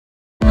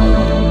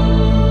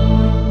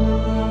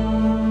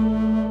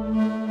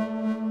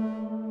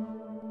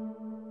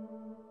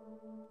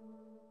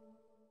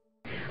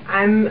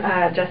I'm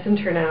Justin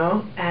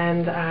Tornow,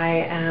 and I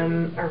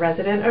am a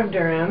resident of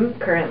Durham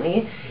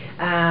currently.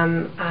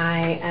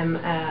 I am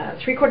a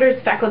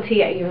 3/4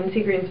 faculty at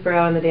UNC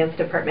Greensboro in the dance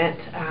department,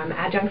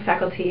 adjunct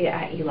faculty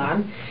at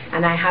Elon,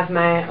 and I have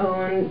my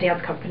own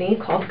dance company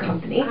called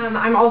Company.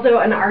 I'm also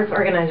an arts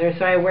organizer,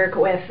 so I work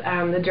with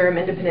the Durham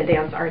Independent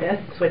Dance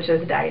Artists, which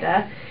is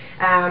DIDA.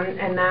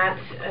 And that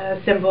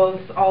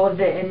assembles all of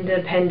the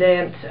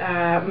independent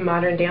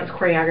modern dance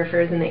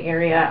choreographers in the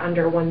area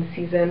under one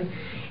season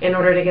in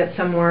order to get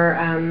some more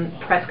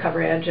press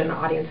coverage and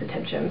audience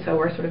attention. So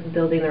we're sort of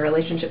building the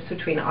relationships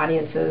between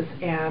audiences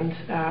and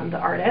the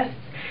artists.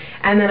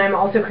 And then I'm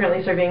also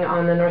currently serving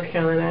on the North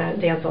Carolina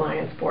Dance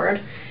Alliance board.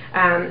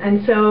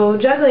 And so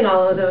juggling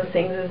all of those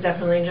things is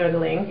definitely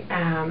juggling.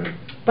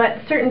 But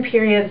certain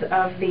periods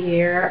of the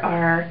year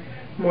are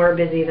more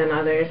busy than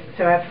others.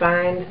 So I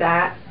find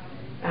that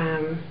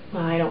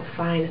well, I don't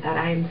find that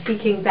I'm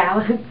seeking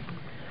balance.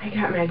 I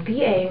got my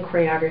BA in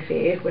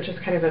choreography, which is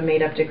kind of a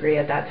made-up degree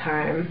at that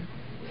time.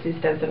 Sue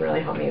Stenson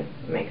really helped me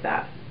make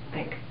that.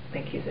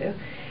 Thank you, Sue.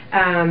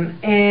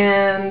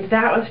 And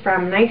that was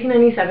from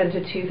 1997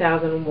 to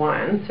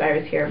 2001, so I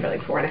was here for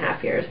like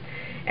 4.5 years.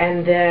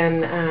 And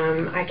then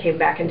I came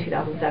back in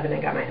 2007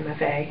 and got my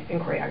MFA in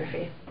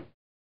choreography.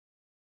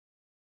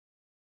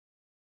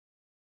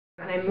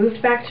 And I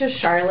moved back to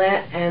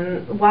Charlotte,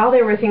 and while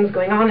there were things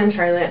going on in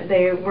Charlotte,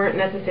 they weren't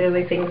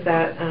necessarily things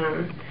that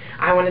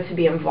I wanted to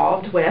be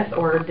involved with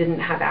or didn't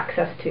have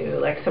access to.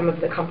 Like, some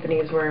of the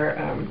companies were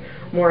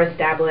more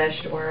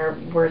established or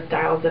were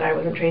styles that I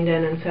wasn't trained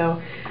in, and so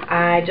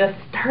I just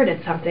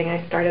started something.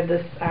 I started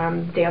this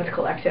dance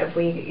collective.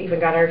 We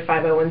even got our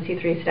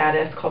 501c3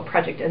 status called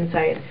Project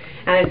Insight,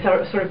 and it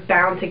sort of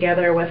bound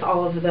together with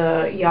all of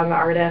the young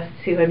artists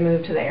who had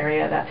moved to the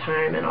area at that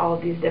time and all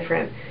of these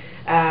different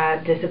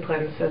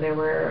disciplines. So there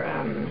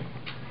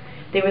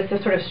was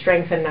this sort of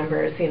strength in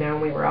numbers, you know,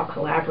 and we were all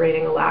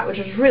collaborating a lot, which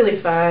was really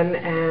fun,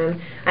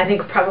 and I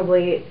think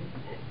probably,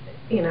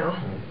 you know,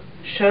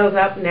 shows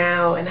up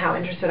now in how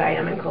interested I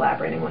am in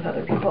collaborating with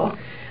other people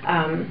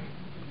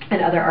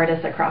and other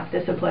artists across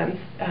disciplines.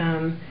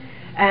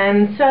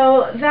 And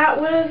so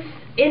that was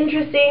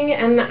interesting,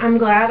 and I'm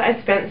glad I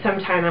spent some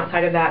time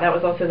outside of that. That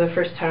was also the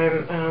first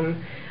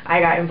time I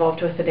got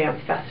involved with the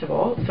dance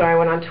festival. So I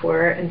went on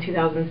tour in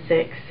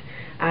 2006.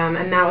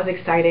 And that was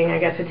exciting. I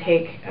got to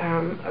take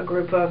a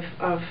group of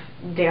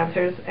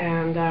dancers,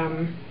 and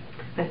I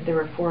think there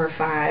were 4 or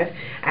 5,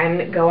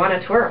 and go on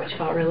a tour, which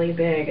felt really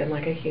big and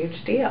like a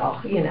huge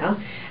deal, you know.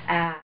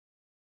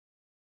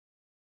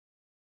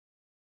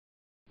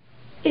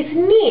 It's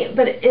neat,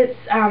 but it's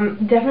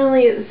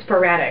definitely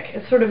sporadic.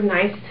 It's sort of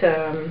nice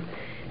to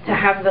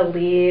have the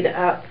lead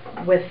up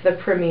with the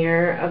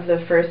premiere of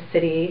the first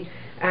city,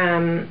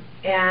 and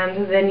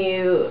then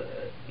you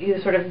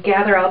sort of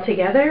gather all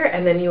together,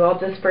 and then you all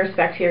disperse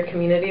back to your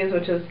communities,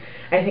 which is,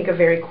 I think, a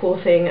very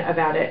cool thing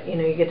about it. You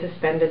know, you get to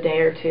spend a day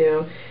or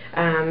two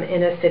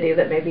in a city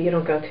that maybe you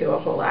don't go to a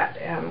whole lot,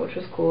 which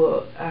was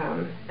cool,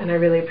 and I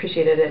really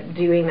appreciated it,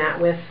 doing that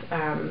with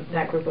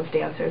that group of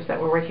dancers that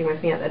were working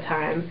with me at the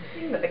time.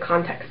 But the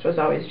context was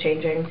always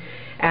changing,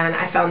 and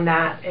I found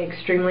that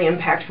extremely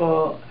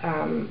impactful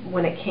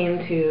when it came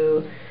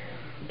to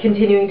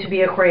continuing to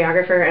be a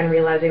choreographer and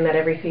realizing that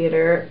every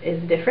theater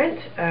is different,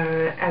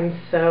 and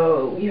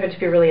so you had to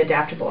be really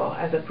adaptable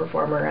as a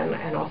performer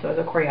and also as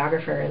a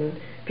choreographer, and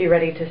be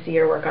ready to see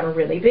your work on a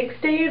really big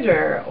stage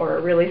or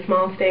a really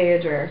small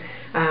stage, or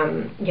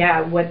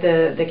yeah, what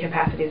the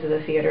capacities of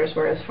the theaters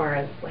were as far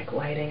as like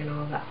lighting and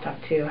all of that stuff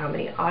too, how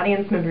many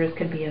audience members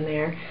could be in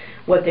there,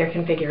 what their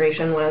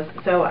configuration was.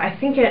 So I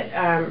think it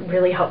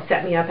really helped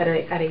set me up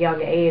at a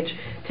young age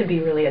to be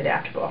really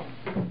adaptable.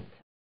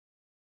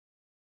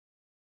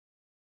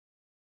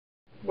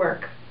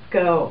 Work,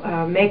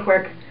 go, make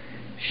work,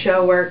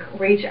 show work,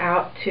 reach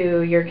out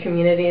to your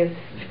communities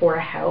for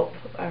help.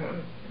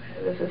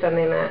 This is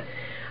something that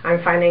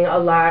I'm finding a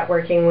lot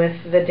working with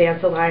the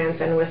Dance Alliance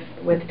and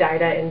with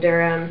DIDA in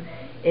Durham,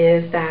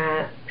 is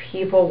that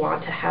people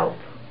want to help,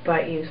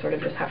 but you sort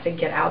of just have to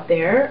get out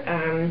there,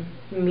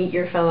 meet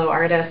your fellow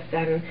artists,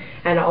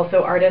 and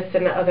also artists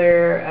in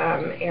other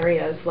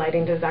areas,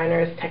 lighting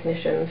designers,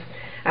 technicians.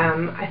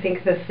 I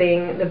think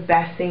the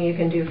best thing you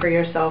can do for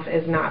yourself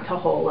is not to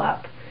hole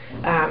up,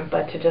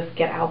 but to just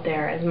get out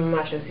there as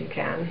much as you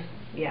can.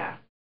 Yeah.